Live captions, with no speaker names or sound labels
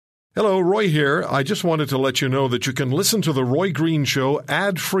Hello, Roy here. I just wanted to let you know that you can listen to The Roy Green Show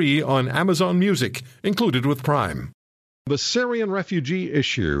ad-free on Amazon Music, included with Prime. The Syrian refugee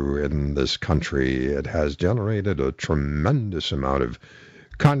issue in this country, it has generated a tremendous amount of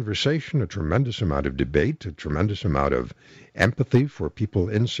conversation, a tremendous amount of debate, a tremendous amount of empathy for people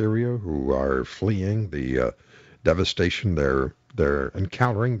in Syria who are fleeing the devastation they're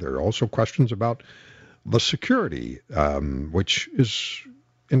encountering. There are also questions about the security, which is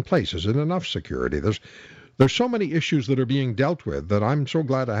in place. Is it enough security? There's so many issues that are being dealt with that I'm so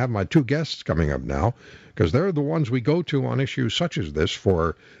glad I have my two guests coming up now, because they're the ones we go to on issues such as this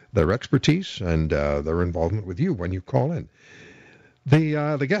for their expertise and their involvement with you when you call in.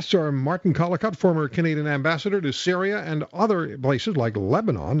 The guests are Martin Collicott, former Canadian ambassador to Syria and other places like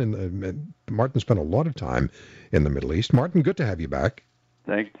Lebanon. And Martin spent a lot of time in the Middle East. Martin, good to have you back.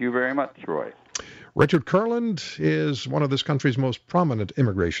 Thank you very much, Roy. Richard Kurland is one of this country's most prominent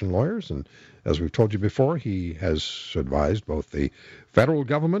immigration lawyers, and as we've told you before, he has advised both the federal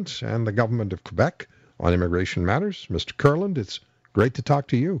government and the government of Quebec on immigration matters. Mr. Kurland, it's great to talk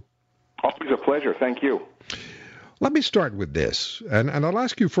to you. Always a pleasure. Thank you. Let me start with this, and I'll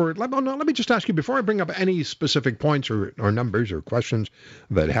ask you let me just ask you, before I bring up any specific points or numbers or questions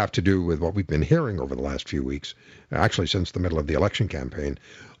that have to do with what we've been hearing over the last few weeks, actually since the middle of the election campaign,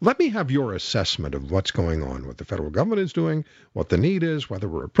 let me have your assessment of what's going on, what the federal government is doing, what the need is, whether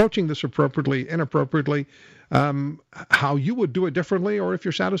we're approaching this appropriately, inappropriately, how you would do it differently, or if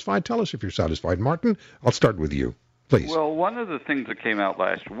you're satisfied, tell us if you're satisfied. Martin, I'll start with you. Please. Well, one of the things that came out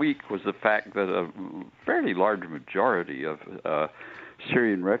last week was the fact that a fairly large majority of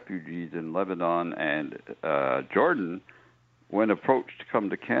Syrian refugees in Lebanon and Jordan, when approached to come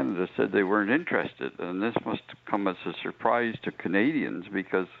to Canada, said they weren't interested. And this must come as a surprise to Canadians,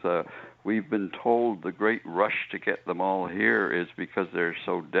 because we've been told the great rush to get them all here is because they're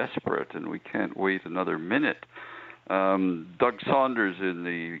so desperate and we can't wait another minute. Doug Saunders in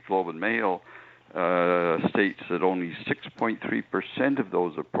the Globe and Mail states that only 6.3% of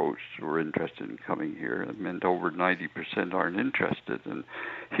those approached were interested in coming here. It meant over 90% aren't interested. And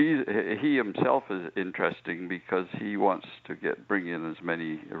he himself is interesting because he wants to bring in as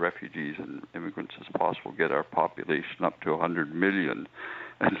many refugees and immigrants as possible, get our population up to 100 million.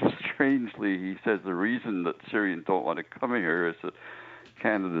 And strangely, he says the reason that Syrians don't want to come here is that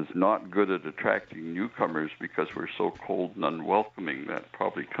Canada's not good at attracting newcomers because we're so cold and unwelcoming. That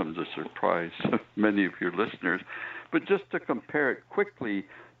probably comes as a surprise to many of your listeners. But just to compare it quickly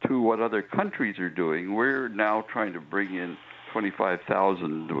to what other countries are doing, we're now trying to bring in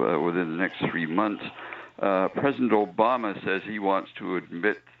 25,000 within the next 3 months. President Obama says he wants to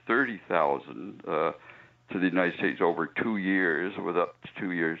admit 30,000 to the United States over 2 years, with up to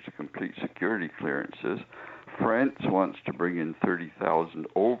 2 years to complete security clearances. France wants to bring in 30,000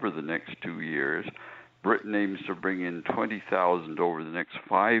 over the next 2 years. Britain aims to bring in 20,000 over the next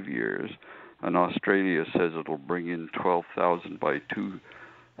 5 years. And Australia says it'll bring in 12,000 by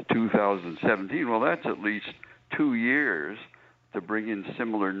 2017. Well, that's at least 2 years to bring in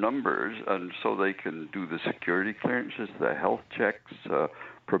similar numbers, and so they can do the security clearances, the health checks,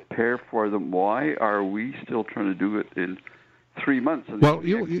 prepare for them. Why are we still trying to do it in 3 months? Well,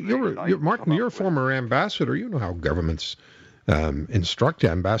 Martin, you're a former ambassador. You know how governments instruct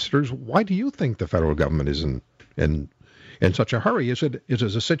ambassadors. Why do you think the federal government is in such a hurry? Is it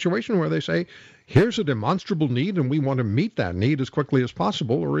a situation where they say, here's a demonstrable need and we want to meet that need as quickly as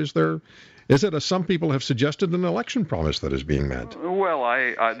possible, or is it, as some people have suggested, an election promise that is being met? Well,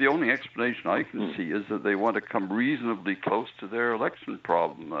 the only explanation I can see is that they want to come reasonably close to their election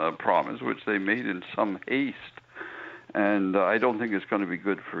promise, which they made in some haste. And I don't think it's going to be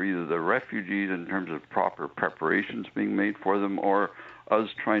good for either the refugees in terms of proper preparations being made for them, or us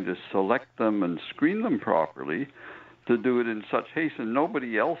trying to select them and screen them properly to do it in such haste. And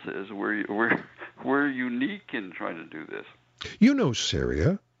nobody else is. We're unique in trying to do this. You know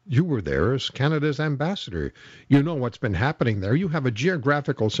Syria. You were there as Canada's ambassador. You know what's been happening there. You have a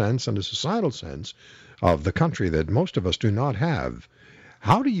geographical sense and a societal sense of the country that most of us do not have.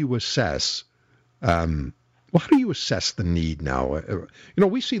 How do you assess how do you assess the need now?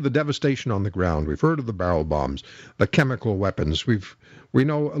 We see the devastation on the ground. We've heard of the barrel bombs, the chemical weapons. We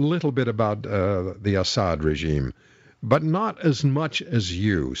know a little bit about the Assad regime, but not as much as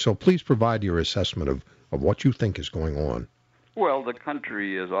you. So please provide your assessment of what you think is going on. Well, the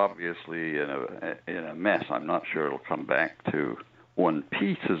country is obviously in a mess. I'm not sure it'll come back to one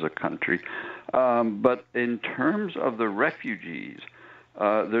piece as a country. But in terms of the refugees,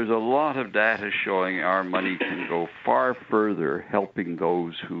 there's a lot of data showing our money can go far further helping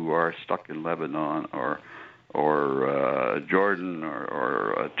those who are stuck in Lebanon or Jordan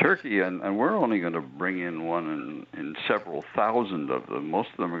or Turkey, and we're only going to bring in one in several thousand of them. Most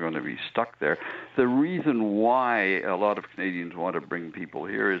of them are going to be stuck there. The reason why a lot of Canadians want to bring people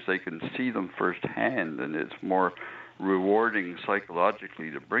here is they can see them firsthand, and it's more rewarding psychologically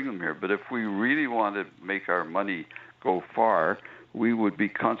to bring them here. But if we really want to make our money go far, we would be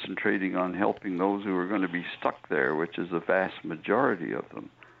concentrating on helping those who are going to be stuck there, which is the vast majority of them.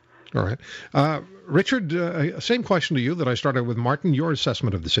 All right. Richard, same question to you that I started with Martin. Your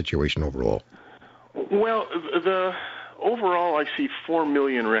assessment of the situation overall. Well, overall, I see 4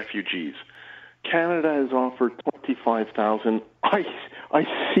 million refugees. Canada has offered 25,000. I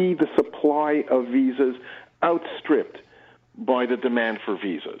see the supply of visas outstripped by the demand for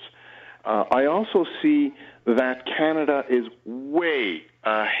visas. I also see that Canada is way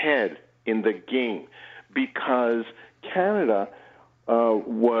ahead in the game because Canada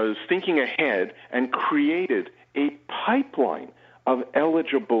was thinking ahead and created a pipeline of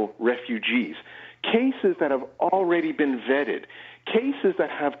eligible refugees, cases that have already been vetted, cases that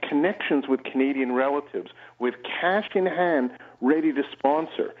have connections with Canadian relatives, with cash in hand, ready to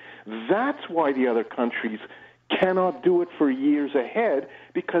sponsor. That's why the other countries cannot do it for years ahead,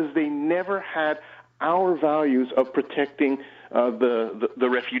 because they never had our values of protecting the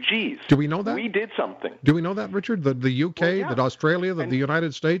refugees. Do we know that? We did something. Do we know that, Richard? The UK, Well, yeah. that Australia, the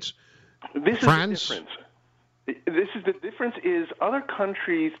United States, This France? is the difference. The difference is other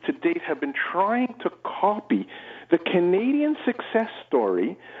countries to date have been trying to copy the Canadian success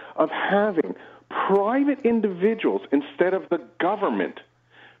story of having private individuals, instead of the government,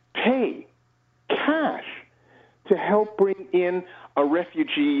 pay cash to help bring in a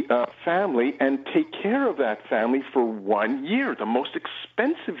refugee family and take care of that family for 1 year, the most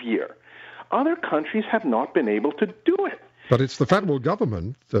expensive year. Other countries have not been able to do it. But it's the federal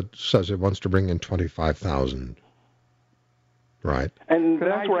government that says it wants to bring in 25,000. Right. And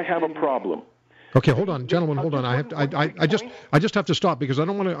that's where I have a problem. Okay, hold on, gentlemen, hold on. I just have to stop because I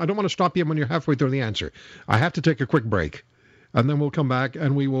don't want to stop you when you're halfway through the answer. I have to take a quick break, and then we'll come back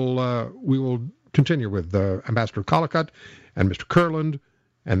and we will continue with Ambassador Collicutt and Mr. Kurland,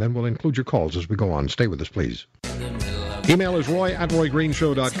 and then we'll include your calls as we go on. Stay with us, please. Email is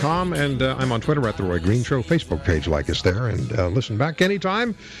roy@roygreenshow.com, and I'm on Twitter @The Roy Green Show. Facebook page, like us there, and listen back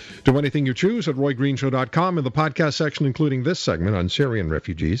anytime to anything you choose at roygreenshow.com, in the podcast section, including this segment on Syrian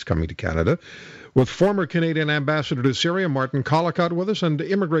refugees coming to Canada, with former Canadian ambassador to Syria, Martin Collicutt, with us, and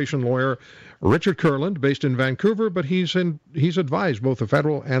immigration lawyer Richard Kurland, based in Vancouver, but he's advised both the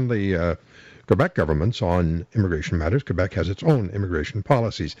federal and the Quebec governments on immigration matters. Quebec has its own immigration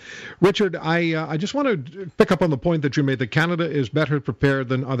policies. Richard, I just want to pick up on the point that you made, that Canada is better prepared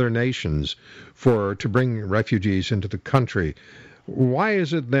than other nations to bring refugees into the country. Why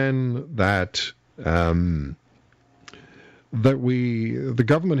is it then that the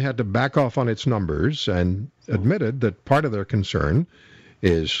government had to back off on its numbers and admitted that part of their concern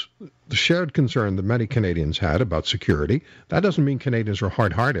is the shared concern that many Canadians had about security? That doesn't mean Canadians are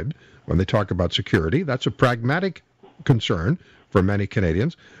hard-hearted when they talk about security. That's a pragmatic concern for many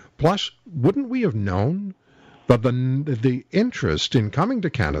Canadians. Plus, wouldn't we have known that the interest in coming to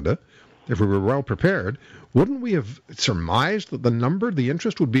Canada, if we were well prepared, wouldn't we have surmised that the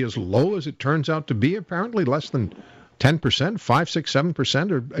interest would be as low as it turns out to be? Apparently less than 10%, 5, 6,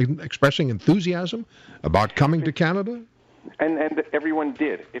 7% are expressing enthusiasm about coming to Canada? And everyone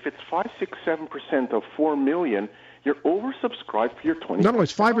did. If it's 5, 6, 7% of 4 million, you're oversubscribed for your 20. No,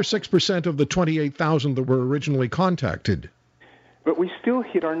 it's 5 or 6% of the 28,000 that were originally contacted. But we still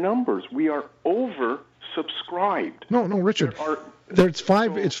hit our numbers. We are oversubscribed. No, Richard. It's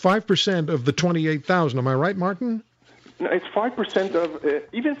 5% of the 28,000. Am I right, Martin? No, it's 5% of,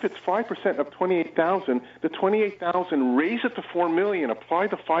 even if it's 5% of 28,000, the 28,000, raise it to 4 million, apply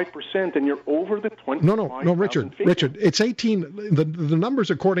the 5%, and you're over the 25,000. No, Richard, it's 18, the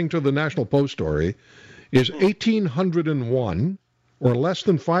numbers according to the National Post story is 1,801, or less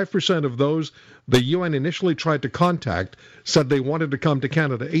than 5% of those the UN initially tried to contact said they wanted to come to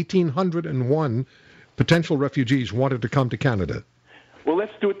Canada. 1,801 potential refugees wanted to come to Canada. Well,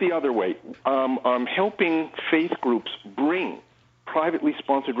 let's do it the other way. I'm helping faith groups bring privately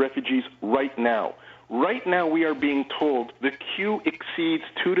sponsored refugees right now. Right now, we are being told the queue exceeds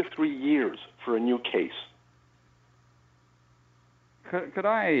 2 to 3 years for a new case. Could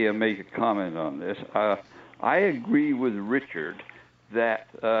I make a comment on this? I agree with Richard that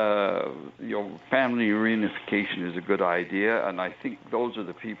family reunification is a good idea, and I think those are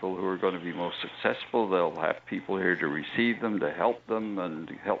the people who are going to be most successful. They'll have people here to receive them, to help them, and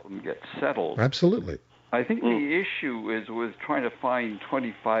to help them get settled. Absolutely. I think the issue is with trying to find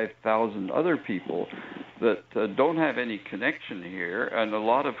 25,000 other people that don't have any connection here, and a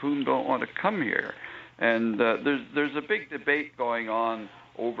lot of whom don't want to come here. And there's a big debate going on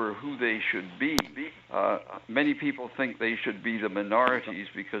over who they should be. Many people think they should be the minorities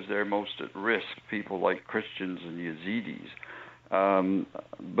because they're most at risk, people like Christians and Yazidis.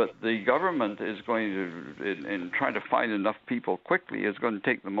 But the government is going to, in trying to find enough people quickly, is going to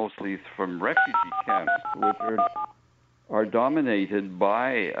take them mostly from refugee camps, which are dominated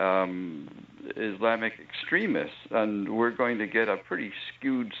by Islamic extremists, and we're going to get a pretty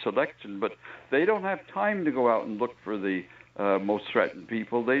skewed selection. But they don't have time to go out and look for the most threatened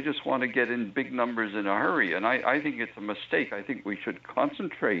people. They just want to get in big numbers in a hurry, and I think it's a mistake. I think we should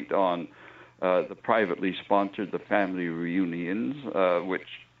concentrate on the privately sponsored, the family reunions, which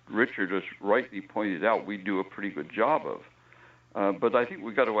Richard has rightly pointed out we do a pretty good job of. But I think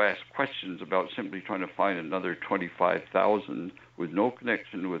we've got to ask questions about simply trying to find another 25,000 with no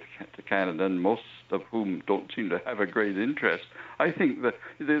connection to Canada, and most of whom don't seem to have a great interest. I think that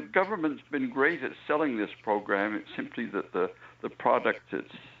the government's been great at selling this program. It's simply that the product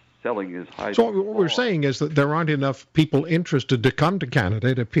it's selling is high. So what we're saying is that there aren't enough people interested to come to Canada,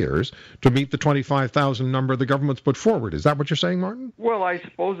 it appears, to meet the 25,000 number the government's put forward. Is that what you're saying, Martin? Well, I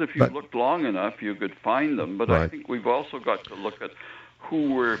suppose if you looked long enough, you could find them. But right. I think we've also got to look at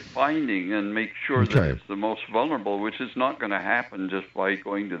who we're finding and make sure that it's the most vulnerable, which is not going to happen just by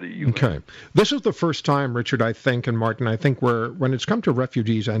going to the UN. Okay. This is the first time, Richard, I think, and Martin, I think when it's come to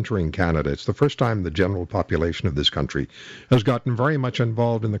refugees entering Canada, it's the first time the general population of this country has gotten very much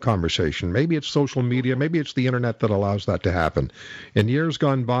involved in the conversation. Maybe it's social media, maybe it's the internet that allows that to happen. In years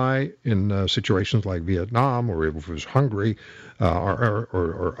gone by, in situations like Vietnam, or if it was Hungary,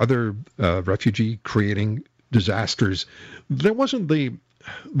 or other refugee-creating disasters, there wasn't the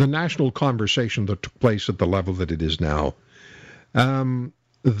national conversation that took place at the level that it is now.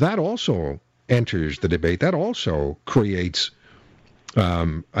 That also enters the debate. That also creates,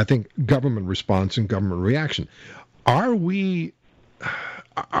 I think, government response and government reaction. Are we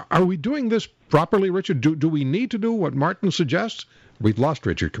doing this properly, Richard? Do we need to do what Martin suggests? We've lost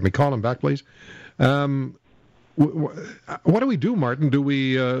Richard. Can we call him back, please? What do we do, Martin? Do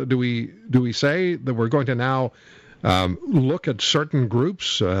we say that we're going to now look at certain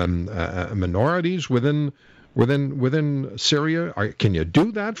groups, minorities within Syria? Can you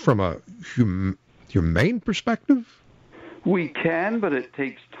do that from a humane perspective? We can, but it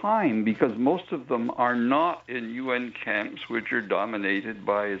takes time because most of them are not in UN camps, which are dominated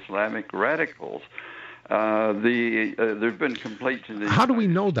by Islamic radicals. There've been complaints in the How do we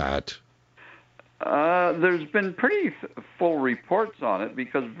know that? There's been pretty full reports on it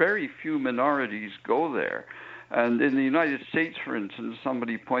because very few minorities go there. And in the United States, for instance,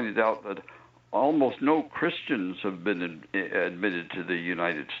 somebody pointed out that almost no Christians have been admitted to the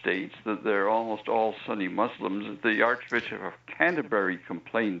United States, that they're almost all Sunni Muslims. The Archbishop of Canterbury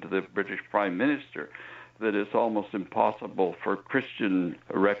complained to the British Prime Minister that it's almost impossible for Christian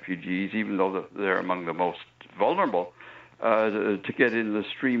refugees, even though they're among the most vulnerable, to get in the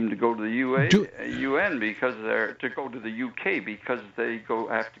stream to go to the UN because to go to the UK because they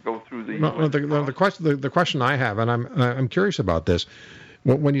have to go through the UN. The question I have, and I'm curious about this,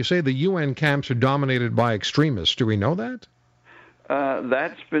 when you say the UN camps are dominated by extremists, do we know that?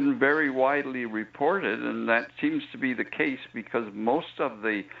 That's been very widely reported, and that seems to be the case because most of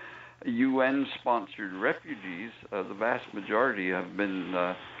the UN-sponsored refugees, the vast majority have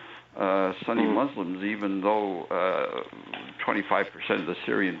been Sunni Muslims, even though 25% of the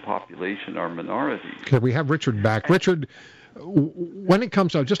Syrian population are minorities. Okay, we have Richard back. Richard, when it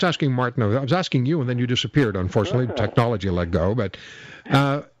comes to, just asking Martin, I was asking you and then you disappeared, unfortunately, technology let go, but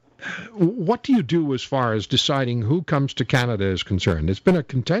what do you do as far as deciding who comes to Canada is concerned? It's been a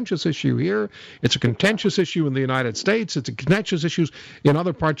contentious issue here. It's a contentious issue in the United States. It's a contentious issue in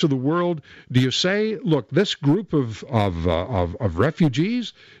other parts of the world. Do you say, look, this group of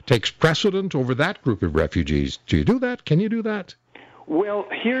refugees takes precedent over that group of refugees? Do you do that? Can you do that? Well,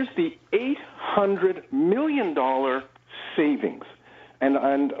 here's the $800 million savings.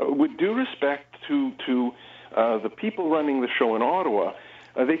 And with due respect to the people running the show in Ottawa,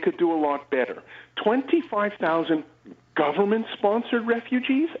 they could do a lot better. 25,000 government-sponsored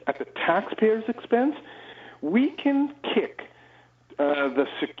refugees at the taxpayer's expense. We can kick the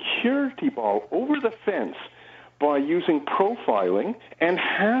security ball over the fence by using profiling and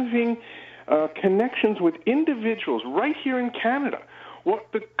having connections with individuals right here in Canada.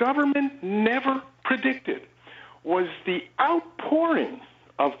 What the government never predicted was the outpouring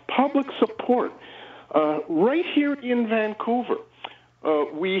of public support right here in Vancouver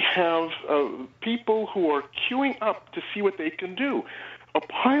We have people who are queuing up to see what they can do. A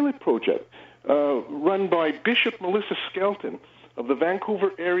pilot project run by Bishop Melissa Skelton of the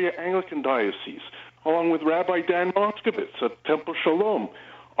Vancouver Area Anglican Diocese, along with Rabbi Dan Moskowitz at Temple Shalom,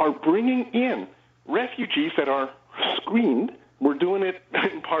 are bringing in refugees that are screened. We're doing it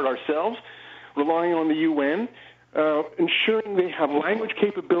in part ourselves, relying on the UN, ensuring they have language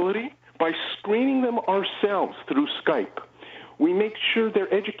capability by screening them ourselves through Skype. We make sure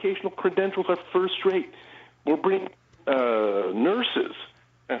their educational credentials are first rate. We'll bring nurses,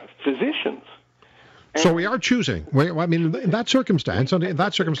 physicians. So we are choosing. I mean, in that circumstance,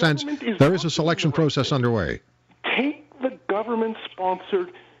 there is a selection process underway. Take the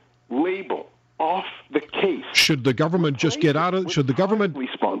government-sponsored label off the case. Should the government just get out of? Should the government,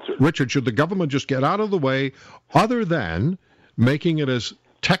 Richard? Should the government just get out of the way, other than making it as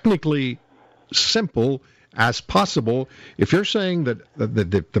technically simple as possible? If you're saying that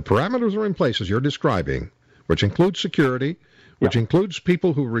the parameters are in place as you're describing, which includes security, which includes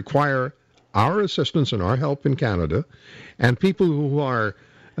people who require our assistance and our help in Canada, and people who are,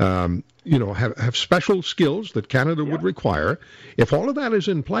 have special skills that Canada would require. If all of that is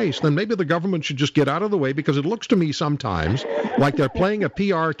in place, then maybe the government should just get out of the way, because it looks to me sometimes like they're playing a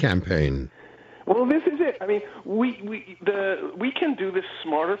PR campaign. Well, this is it. I mean, we can do this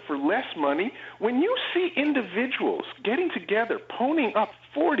smarter for less money. When you see individuals getting together, ponying up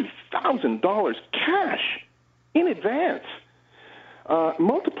 $40,000 cash in advance,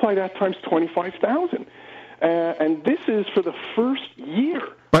 multiply that times 25,000, and this is for the first year,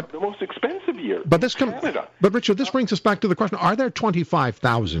 the most expensive year. But Canada. But Richard, this brings us back to the question: are there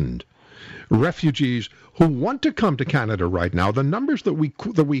 25,000 refugees who want to come to Canada right now? The numbers that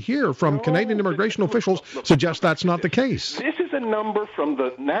we hear from Canadian immigration officials suggest that's not the case. This is a number from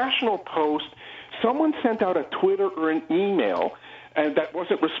the National Post. Someone sent out a Twitter or an email, and that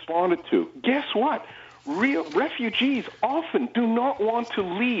wasn't responded to. Guess what? Real refugees often do not want to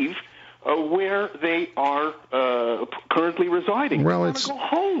leave where they are currently residing. Well, they want to go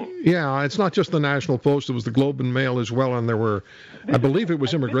home. Yeah, it's not just the National Post. It was the Globe and Mail as well, and there were, I believe it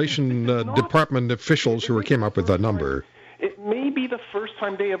was Immigration Department officials who came up with that number. It may be the first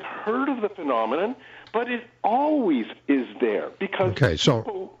time they have heard of the phenomenon, but it always is there, because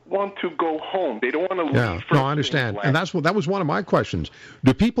people want to go home. They don't want to leave. Yeah, no, I understand. And that was one of my questions.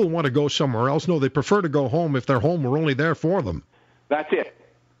 Do people want to go somewhere else? No, they prefer to go home if their home were only there for them. That's it.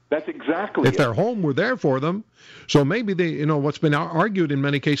 That's exactly if their home were there for them. So maybe what's been argued in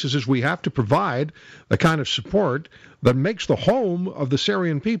many cases is we have to provide the kind of support that makes the home of the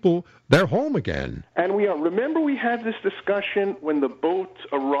Syrian people their home again. And remember we had this discussion when the boat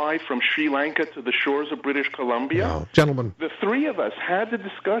arrived from Sri Lanka to the shores of British Columbia? No, gentlemen. The three of us had the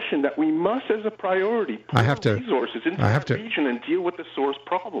discussion that we must, as a priority, put resources into that region and deal with the source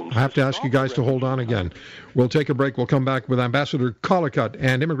problems. I have to ask you guys to hold on again. We'll take a break. We'll come back with Ambassador Collicutt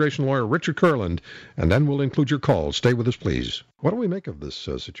and immigration lawyer Richard Kurland, and then we'll include your calls. Stay with us, please. What do we make of this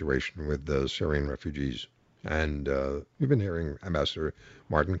situation with the Syrian refugees? And we've been hearing Ambassador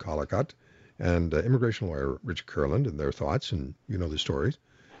Martin Collicutt and immigration lawyer Richard Kurland and their thoughts, and you know the stories.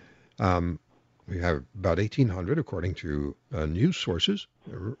 We have about 1,800, according to news sources,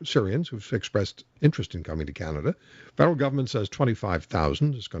 Syrians who've expressed interest in coming to Canada. Federal government says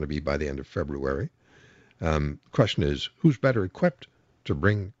 25,000 is going to be by the end of February. Question is, who's better equipped to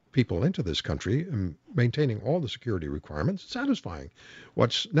bring people into this country and maintaining all the security requirements, satisfying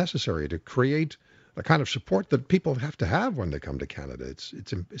what's necessary to create the kind of support that people have to have when they come to Canada? It's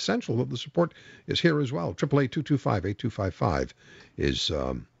essential that the support is here as well. 888-225-8255 is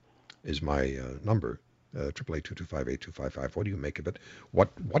my number. 888-225-8255. What do you make of it?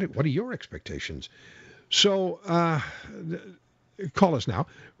 What are your expectations? So call us now.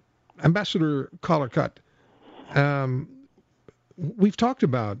 Ambassador Collicutt, we've talked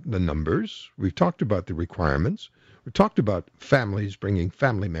about the numbers. We've talked about the requirements. We've talked about families bringing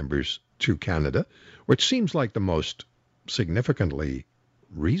family members to Canada, which seems like the most significantly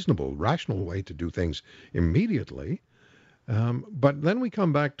reasonable, rational way to do things immediately. But then we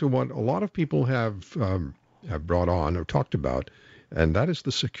come back to what a lot of people have brought on or talked about, and that is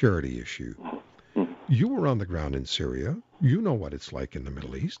the security issue. You were on the ground in Syria. You know what it's like in the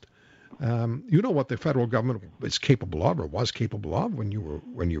Middle East. You know what the federal government is capable of, or was capable of, when you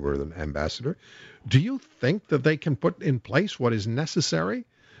were an ambassador. Do you think that they can put in place what is necessary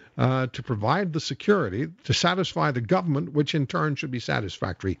to provide the security to satisfy the government, which in turn should be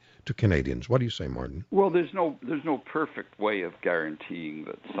satisfactory to Canadians? What do you say, Martin? Well, there's no perfect way of guaranteeing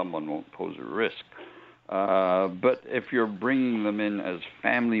that someone won't pose a risk. But if you're bringing them in as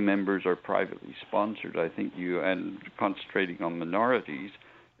family members or privately sponsored, I think and concentrating on minorities,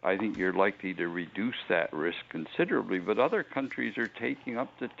 I think you're likely to reduce that risk considerably. But other countries are taking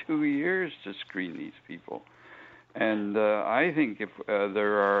up to 2 years to screen these people. And I think if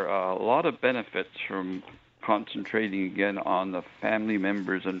there are a lot of benefits from concentrating again on the family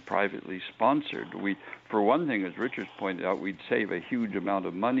members and privately sponsored. For one thing, as Richard's pointed out, we'd save a huge amount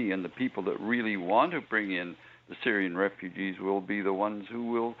of money, and the people that really want to bring in the Syrian refugees will be the ones who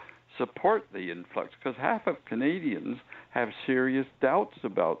will support the influx, because half of Canadians have serious doubts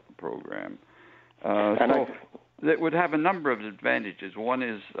about the program. That would have a number of advantages. One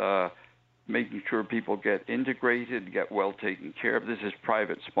is making sure people get integrated, get well taken care of. This is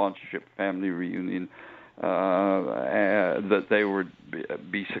private sponsorship, family reunion, that they would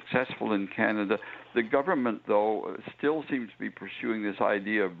be successful in Canada. The government, though, still seems to be pursuing this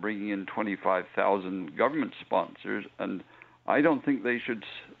idea of bringing in 25,000 government sponsors, and I don't think they should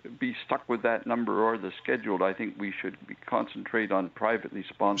be stuck with that number or the schedule. I think we should concentrate on privately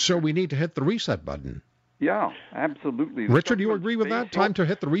sponsored. So we need to hit the reset button. Yeah, absolutely. Richard, do you agree with that? Time to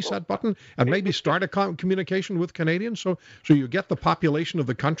hit the reset button and maybe start a communication with Canadians so you get the population of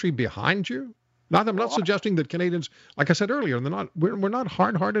the country behind you? Now, I'm not suggesting that Canadians, like I said earlier, we're not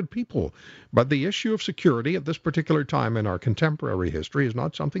hard-hearted people, but the issue of security at this particular time in our contemporary history is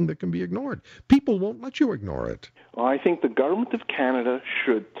not something that can be ignored. People won't let you ignore it. Well, I think the government of Canada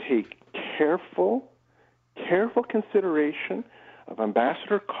should take careful consideration of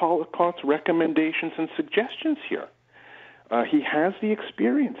Ambassador Collicott's recommendations and suggestions here. He has the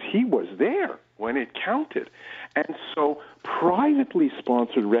experience. He was there when it counted. And so privately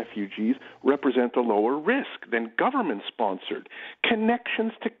sponsored refugees represent a lower risk than government-sponsored.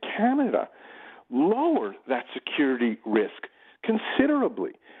 Connections to Canada lower that security risk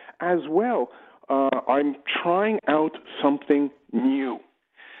considerably. As well, I'm trying out something new.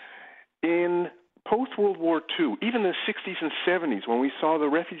 In post-World War II, even in the 60s and 70s, when we saw the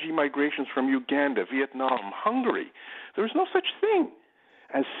refugee migrations from Uganda, Vietnam, Hungary, there was no such thing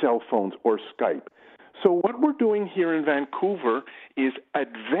as cell phones or Skype. So what we're doing here in Vancouver is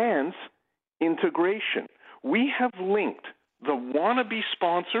advance integration. We have linked the wannabe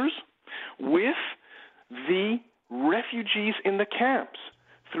sponsors with the refugees in the camps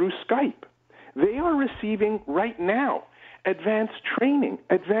through Skype. They are receiving right now advanced training,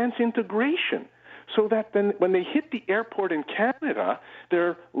 advanced integration, so that then when they hit the airport in Canada,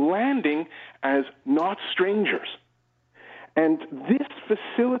 they're landing as not strangers. And this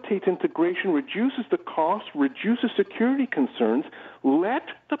facilitates integration, reduces the cost, reduces security concerns. Let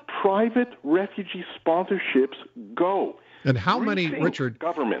the private refugee sponsorships go. And how many, Richard,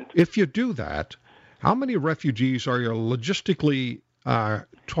 government. If you do that, how many refugees are you logistically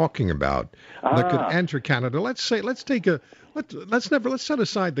talking about that could enter Canada? Let's set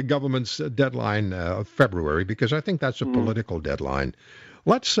aside the government's deadline of February, because I think that's a political deadline.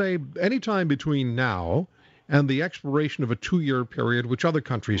 Let's say anytime between now and the expiration of a 2-year period, which other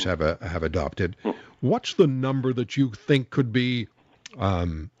countries have adopted, what's the number that you think could be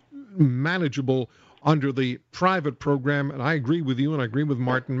manageable under the private program? And I agree with you, and I agree with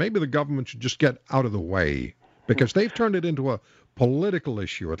Martin. Maybe the government should just get out of the way, because they've turned it into a political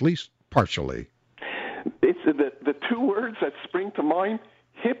issue, at least partially. It's the two words that spring to mind: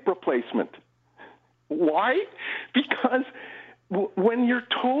 hip replacement. Why? Because when you're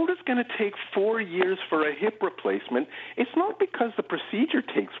told it's going to take 4 years for a hip replacement, it's not because the procedure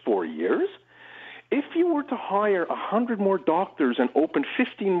takes 4 years. If you were to hire 100 more doctors and open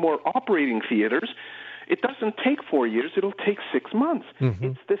 15 more operating theaters, it doesn't take 4 years, it'll take 6 months. Mm-hmm.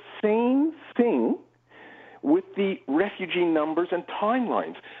 It's the same thing with the refugee numbers and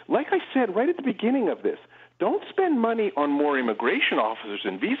timelines. Like I said right at the beginning of this, don't spend money on more immigration officers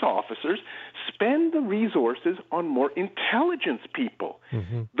and visa officers. Spend the resources on more intelligence people.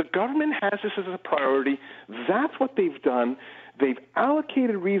 Mm-hmm. The government has this as a priority. That's what they've done. They've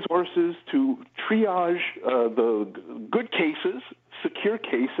allocated resources to triage the good cases, secure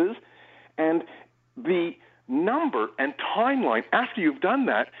cases, and the number and timeline after you've done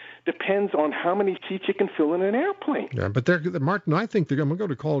that depends on how many seats you can fill in an airplane. Yeah, but Martin, I think I'm going to go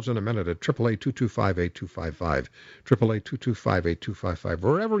to calls in a minute at 888-225-8255, 888-225-8255.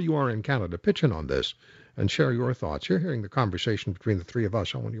 Wherever you are in Canada, pitch in on this and share your thoughts. You're hearing the conversation between the three of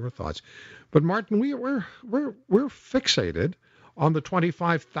us. I want your thoughts. But Martin, we're fixated on the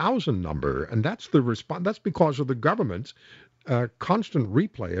 25,000 number, and that's the response. That's because of the government's constant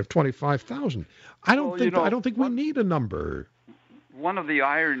replay of 25,000. I don't think we need a number. One of the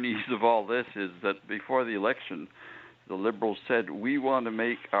ironies of all this is that before the election, the Liberals said, we want to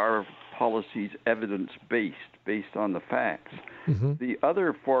make our policies evidence-based, based on the facts. Mm-hmm. The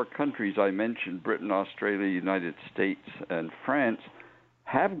other four countries I mentioned, Britain, Australia, United States, and France,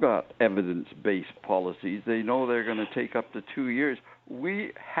 have got evidence-based policies. They know they're going to take up to 2 years.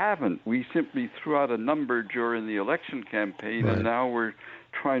 We haven't. We simply threw out a number during the election campaign, right. And now we're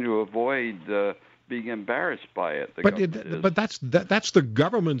trying to avoid being embarrassed by it. But that's the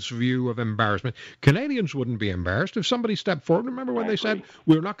government's view of embarrassment. Canadians wouldn't be embarrassed if somebody stepped forward. Remember when they said,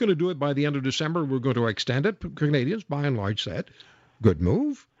 we're not going to do it by the end of December, we're going to extend it? Canadians, by and large, said, good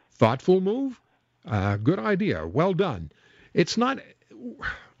move, thoughtful move, good idea, well done. This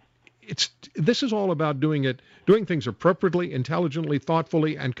is all about doing things appropriately, intelligently,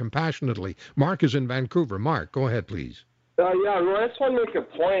 thoughtfully, and compassionately. Mark is in Vancouver. Mark, go ahead, please. Well, I just want to make a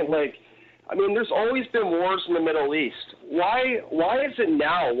point. There's always been wars in the Middle East. Why is it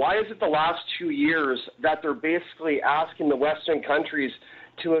now? Why is it the last 2 years that they're basically asking the Western countries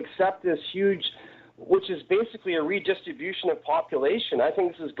to accept this huge, which is basically a redistribution of population? I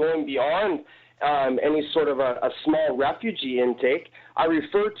think this is going beyond any sort of a small refugee intake. I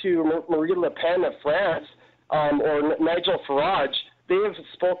refer to Marine Le Pen of France or Nigel Farage. They have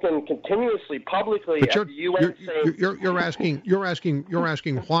spoken continuously publicly at the UN saying you're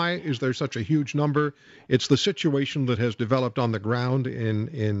asking why is there such a huge number? It's the situation that has developed on the ground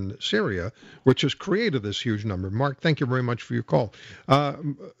in Syria, which has created this huge number. Mark, thank you very much for your call.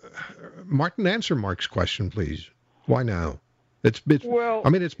 Martin, answer Mark's question, please. Why now? It's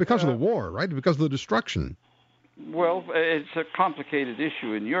because of the war, right? Because of the destruction. Well, it's a complicated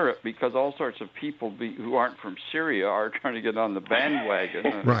issue in Europe because all sorts of people who aren't from Syria are trying to get on the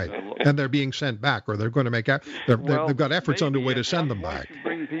bandwagon. Right, and they're being sent back, or they're going to they've got efforts underway to send them back. Once you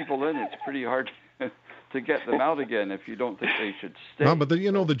bring people in, it's pretty hard to get them out again if you don't think they should stay. No, but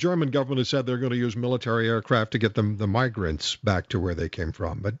the German government has said they're going to use military aircraft to get the migrants back to where they came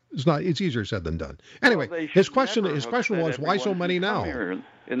from. But it's easier said than done. Anyway, well, his question was, why so many now?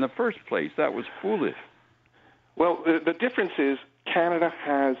 In the first place, that was foolish. Well, the difference is Canada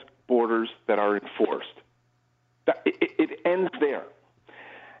has borders that are enforced. It ends there.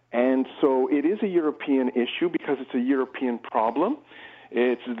 And so it is a European issue because it's a European problem.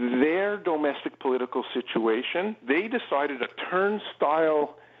 It's their domestic political situation. They decided a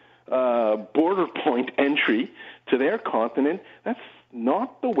turnstile border point entry to their continent. That's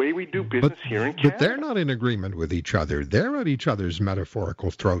not the way we do business here in Canada. But they're not in agreement with each other. They're at each other's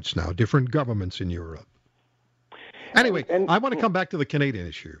metaphorical throats now, different governments in Europe. Anyway, I want to come back to the Canadian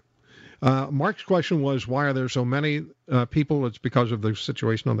issue. Mark's question was, why are there so many people? It's because of the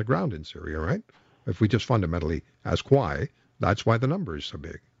situation on the ground in Syria, right? If we just fundamentally ask why, that's why the number is so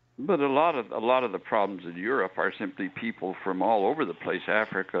big. But a lot of the problems in Europe are simply people from all over the place,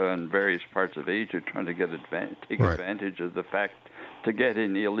 Africa and various parts of Asia, trying to take advantage of the fact to get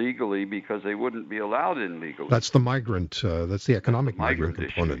in illegally because they wouldn't be allowed in legally. That's the migrant. That's the economic migrant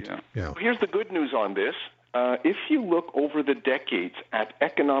component. Issue, yeah. Here's the good news on this. If you look over the decades at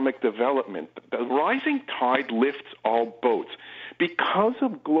economic development, the rising tide lifts all boats. Because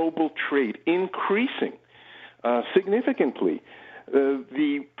of global trade increasing significantly,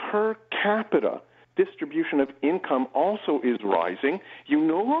 the per capita distribution of income also is rising. You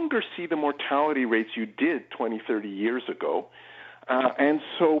no longer see the mortality rates you did 20, 30 years ago. And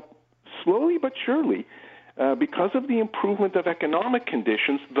so slowly but surely, because of the improvement of economic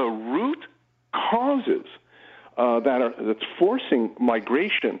conditions, the root causes that's forcing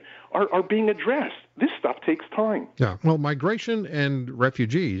migration are being addressed. This stuff takes time. Yeah, well, migration and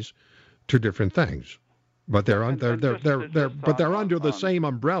refugees, two different things, but they're under the same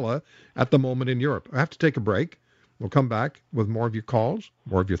umbrella at the moment in Europe. I have to take a break. We'll come back with more of your calls,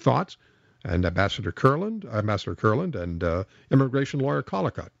 more of your thoughts, and Ambassador Kurland, and immigration lawyer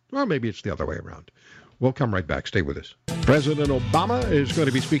Collicott. Or maybe it's the other way around. We'll come right back. Stay with us. President Obama is going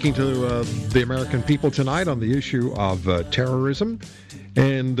to be speaking to the American people tonight on the issue of terrorism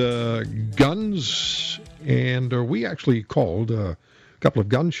and guns. And we actually called a couple of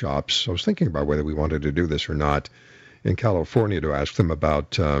gun shops. I was thinking about whether we wanted to do this or not in California to ask them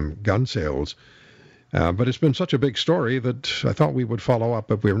about gun sales. But it's been such a big story that I thought we would follow up.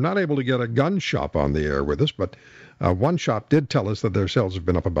 But we were not able to get a gun shop on the air with us. But one shop did tell us that their sales have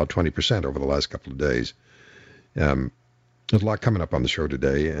been up about 20% over the last couple of days. There's a lot coming up on the show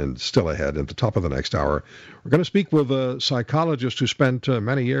today and still ahead at the top of the next hour. We're going to speak with a psychologist who spent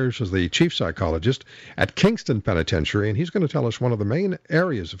many years as the chief psychologist at Kingston Penitentiary, and he's going to tell us one of the main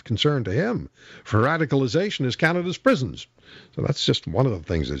areas of concern to him for radicalization is Canada's prisons. So that's just one of the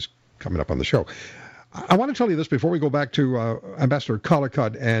things that's coming up on the show. I want to tell you this before we go back to Ambassador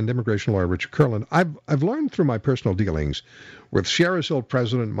Collicott and immigration lawyer Richard Kurland. I've learned through my personal dealings with Sierra Sil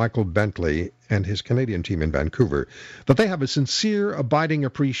President Michael Bentley and his Canadian team in Vancouver that they have a sincere, abiding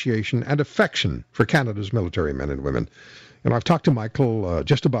appreciation and affection for Canada's military men and women. And I've talked to Michael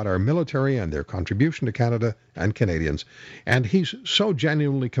just about our military and their contribution to Canada and Canadians, and he's so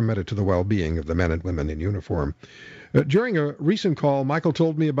genuinely committed to the well-being of the men and women in uniform. During a recent call, Michael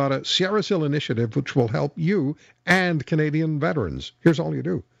told me about a Sierra Sil initiative which will help you and Canadian veterans. Here's all you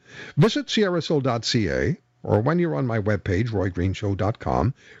do. Visit sierrasil.ca, or when you're on my webpage,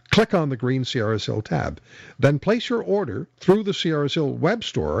 roygreenshow.com, click on the green Sierra Sil tab. Then place your order through the Sierra Sil web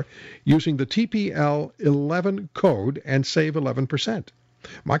store using the TPL 11 code and save 11%.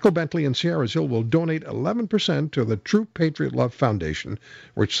 Michael Bentley and Sierra Sil will donate 11% to the True Patriot Love Foundation,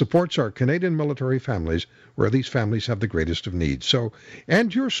 which supports our Canadian military families where these families have the greatest of needs. So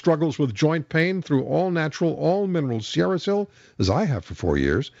end your struggles with joint pain through all-natural, all-mineral Sierra Sil, as I have for 4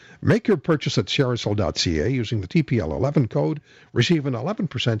 years. Make your purchase at sierrasil.ca using the TPL 11 code, receive an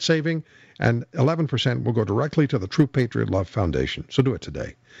 11% saving, and 11% will go directly to the True Patriot Love Foundation. So do it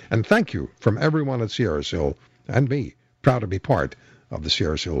today. And thank you from everyone at Sierra Sil and me, proud to be part of the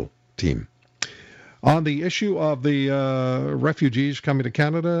Sierra Sil team. On the issue of the refugees coming to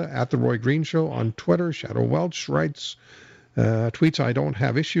Canada, at The Roy Green Show on Twitter, Shadow Welch writes, tweets, I don't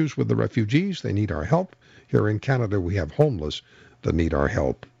have issues with the refugees. They need our help. Here in Canada, we have homeless that need our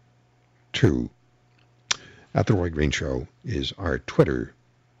help, too. At The Roy Green Show is our Twitter,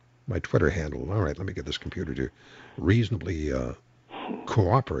 my Twitter handle. All right, let me get this computer to reasonably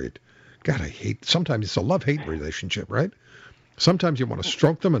cooperate. God, I hate, sometimes it's a love-hate relationship, right? Sometimes you want to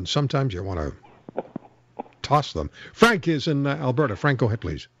stroke them, and sometimes you want to toss them. Frank is in Alberta. Frank, go ahead,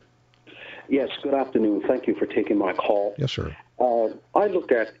 please. Yes, good afternoon. Thank you for taking my call. Yes, sir. I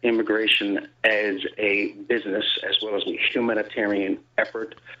look at immigration as a business as well as a humanitarian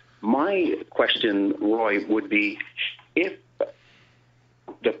effort. My question, Roy, would be if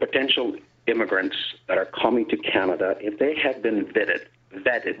the potential immigrants that are coming to Canada, if they have been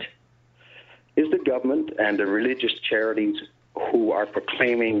vetted, is the government and the religious charities who are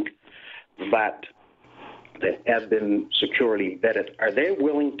proclaiming that they have been securely vetted, are they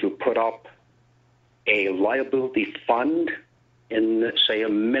willing to put up a liability fund in, say, a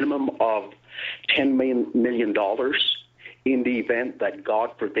minimum of $10 million in the event that,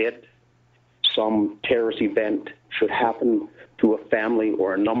 God forbid, some terrorist event should happen to a family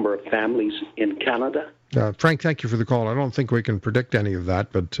or a number of families in Canada? Frank, thank you for the call. I don't think we can predict any of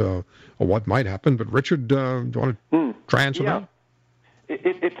that, but or what might happen. But Richard, do you want to try answer that?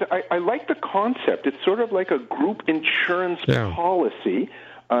 I like the concept. It's sort of like a group insurance policy.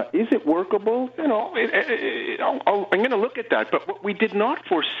 Is it workable? You know, I'm going to look at that. But what we did not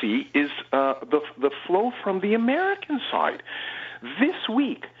foresee is the flow from the American side. This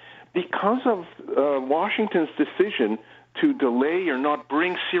week, because of Washington's decision to delay or not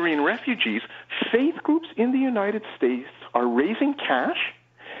bring Syrian refugees, faith groups in the United States are raising cash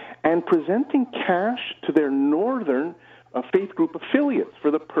and presenting cash to their northern faith group affiliates for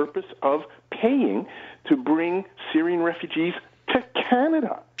the purpose of paying to bring Syrian refugees to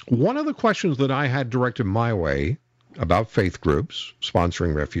Canada. One of the questions that I had directed my way about faith groups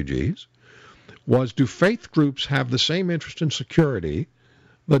sponsoring refugees was, do faith groups have the same interest in security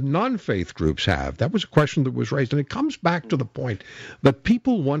that non-faith groups have? That was a question that was raised, and it comes back to the point that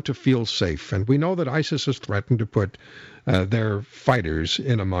people want to feel safe, and we know that ISIS has threatened to put their fighters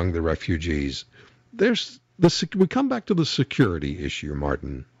in among the refugees. We come back to the security issue,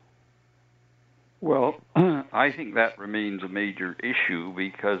 Martin. Well, I think that remains a major issue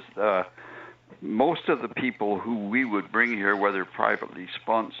because most of the people who we would bring here, whether privately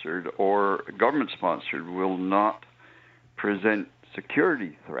sponsored or government-sponsored, will not present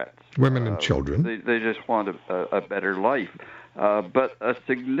security threats. Women and children. They just want a better life. But a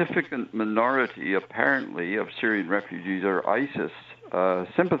significant minority, apparently, of Syrian refugees are ISIS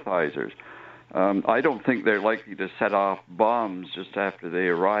sympathizers. I don't think they're likely to set off bombs just after they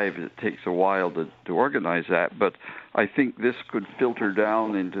arrive. It takes a while to organize that. But I think this could filter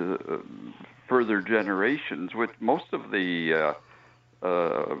down into further generations, with most of the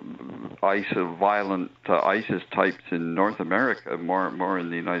violent ISIS types in North America, more in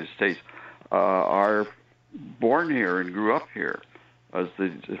the United States, are born here and grew up here, as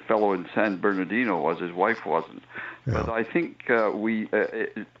the fellow in San Bernardino was. His wife wasn't. Yeah. But I think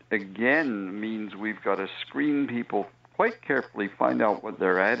it again means we've got to screen people quite carefully, find out what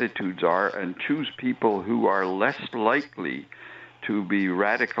their attitudes are, and choose people who are less likely to be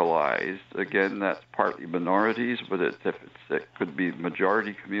radicalized. Again, that's partly minorities, but it could be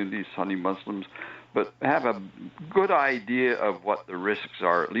majority communities, Sunni Muslims, but have a good idea of what the risks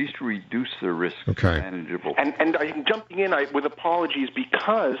are, at least reduce the risks manageable. And I'm jumping in with apologies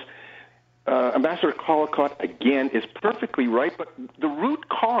because Ambassador Collicott, again, is perfectly right, but the root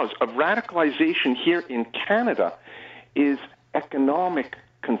cause of radicalization here in Canada is economic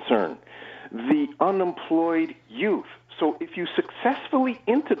concern, the unemployed youth. So if you successfully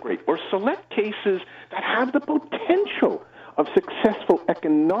integrate or select cases that have the potential of successful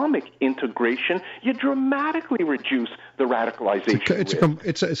economic integration, you dramatically reduce the radicalization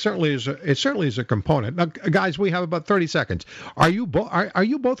risk. It certainly is a component. Now, guys, we have about 30 seconds. Are you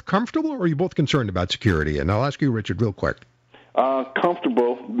both comfortable, or are you both concerned about security? And I'll ask you, Richard, real quick.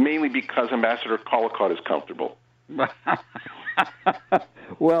 Comfortable, mainly because Ambassador Collicott is comfortable.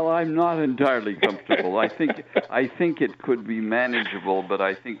 Well, I'm not entirely comfortable. I think it could be manageable, but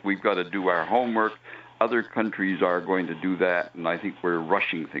I think we've got to do our homework. Other countries are going to do that, and I think we're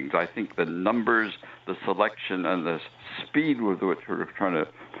rushing things. I think the numbers, the selection, and the speed with which we're trying to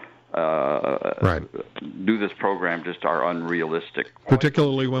do this program just are unrealistic.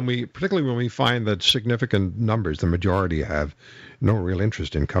 Particularly when we find that significant numbers, the majority, have no real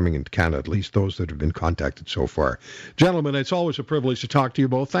interest in coming into Canada, at least those that have been contacted so far. Gentlemen, it's always a privilege to talk to you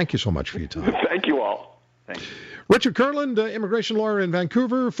both. Thank you so much for your time. Thank you all. Thanks. Richard Kurland, immigration lawyer in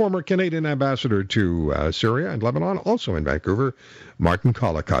Vancouver, former Canadian ambassador to Syria and Lebanon, also in Vancouver. Martin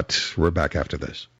Collicott. We're back after this.